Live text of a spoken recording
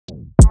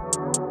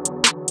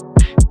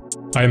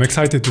I am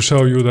excited to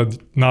show you that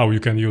now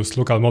you can use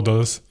local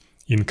models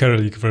in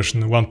Kerlig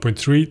version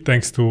 1.3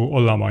 thanks to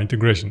Ollama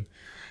Integration.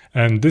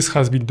 And this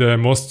has been the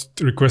most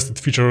requested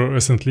feature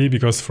recently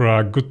because for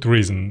a good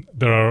reason.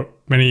 There are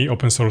many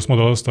open source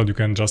models that you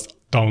can just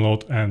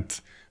download and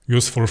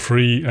use for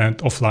free and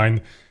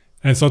offline.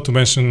 And it's not to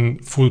mention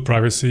full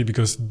privacy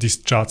because these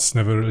chats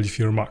never leave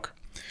your Mac.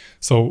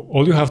 So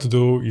all you have to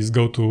do is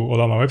go to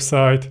Ollama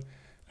website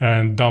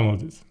and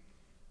download it.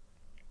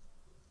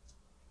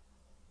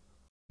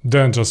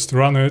 Then just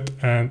run it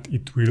and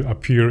it will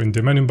appear in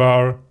the menu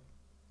bar,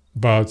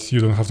 but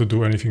you don't have to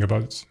do anything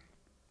about it.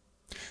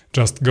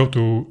 Just go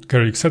to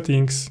Kerlig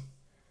settings,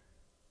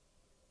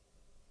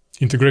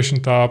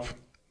 integration tab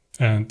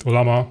and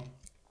Ollama.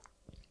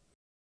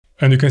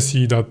 And you can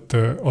see that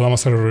the Ollama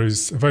server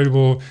is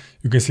available.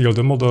 You can see all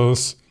the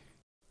models.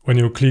 When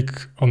you click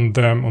on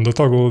them on the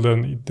toggle,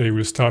 then they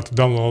will start to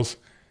download.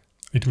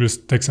 It will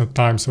take some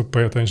time, so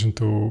pay attention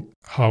to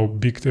how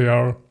big they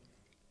are.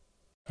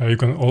 You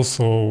can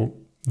also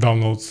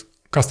download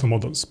custom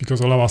models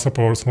because Ollama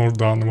supports more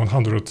than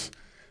 100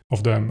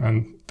 of them,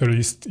 and the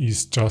list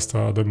is just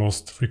the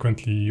most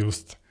frequently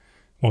used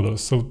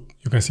models. So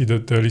you can see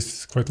that the list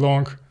is quite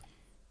long.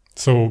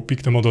 So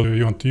pick the model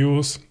you want to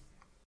use,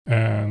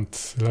 and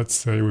let's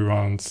say we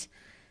want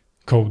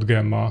Code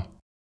Gamma.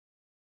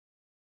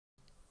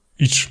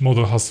 Each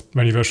model has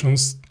many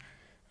versions,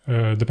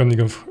 depending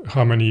on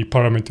how many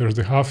parameters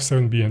they have,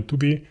 7B and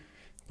 2B.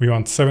 We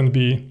want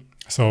 7B.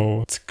 So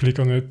let's click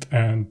on it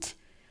and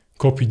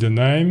copy the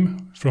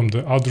name from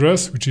the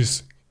address, which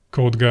is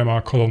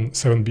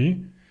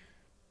codegamma:7b,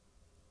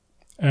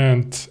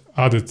 and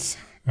add it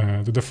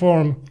to the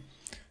form.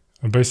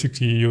 And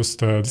basically use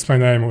the display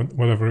name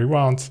whatever you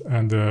want,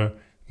 and the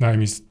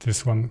name is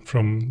this one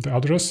from the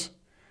address.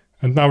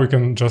 And now we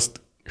can just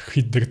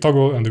hit the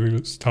toggle and we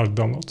will start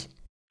download.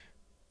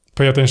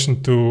 Pay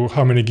attention to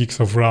how many gigs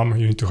of RAM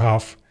you need to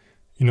have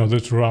in order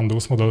to run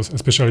those models,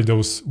 especially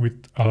those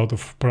with a lot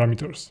of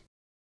parameters.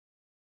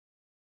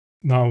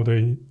 Now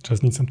they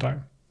just need some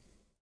time.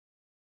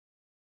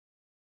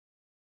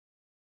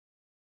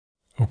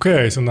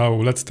 Okay, so now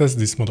let's test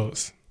these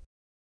models.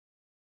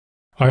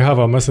 I have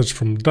a message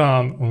from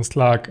Dan on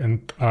Slack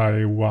and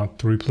I want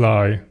to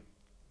reply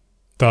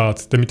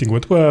that the meeting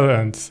went well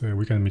and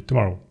we can meet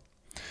tomorrow.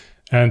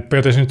 And pay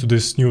attention to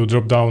this new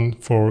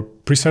dropdown for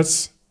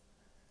presets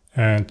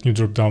and new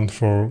dropdown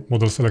for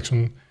model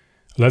selection.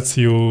 Let's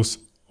use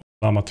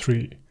Ollama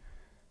 3.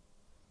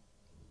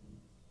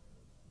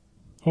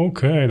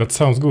 Okay, that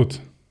sounds good.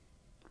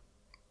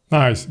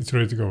 Nice, it's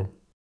ready to go.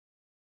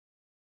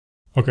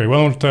 Okay,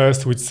 one more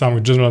test with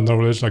some general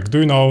knowledge, like do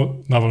you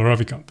know Naval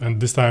Ravikant? And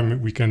this time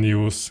we can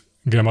use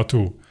Gamma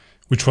 2,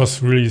 which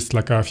was released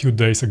like a few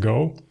days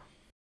ago.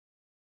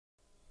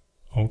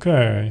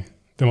 Okay,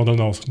 the model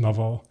knows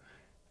Naval.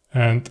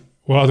 And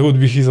what would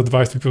be his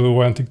advice to people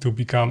wanting to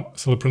become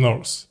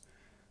solopreneurs?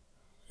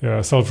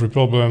 Yeah, solve free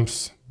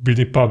problems,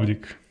 building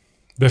public.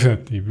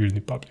 Definitely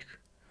building public.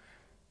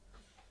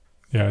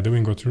 Yeah,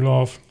 doing what you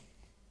love.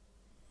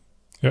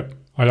 Yeah,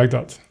 I like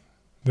that.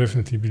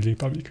 Definitely building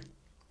public.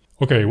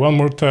 Okay, one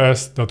more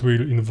test that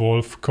will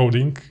involve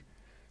coding.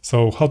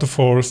 So how to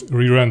force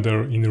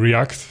re-render in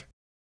React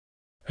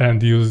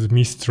and use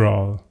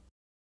Mistral.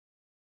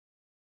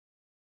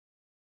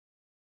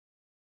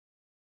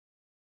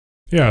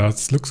 Yeah,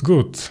 that looks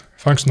good.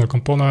 Functional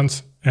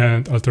component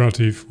and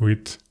alternative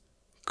with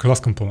class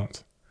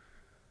component.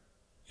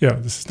 Yeah,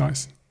 this is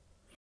nice.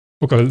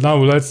 Okay, now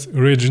let's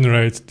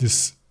regenerate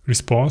this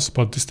response,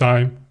 but this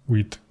time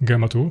with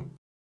Gamma 2.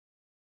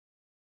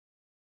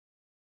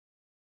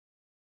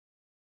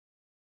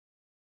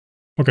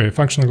 Okay,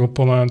 functional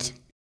component,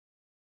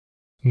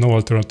 no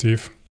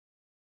alternative.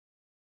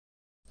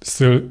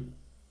 Still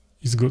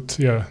is good.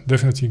 Yeah,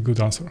 definitely good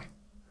answer.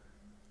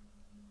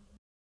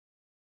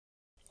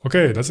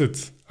 Okay, that's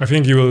it. I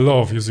think you will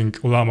love using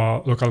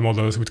Ollama local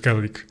models with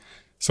Kerlig.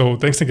 So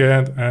thanks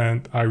again,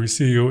 and I will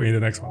see you in the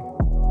next one.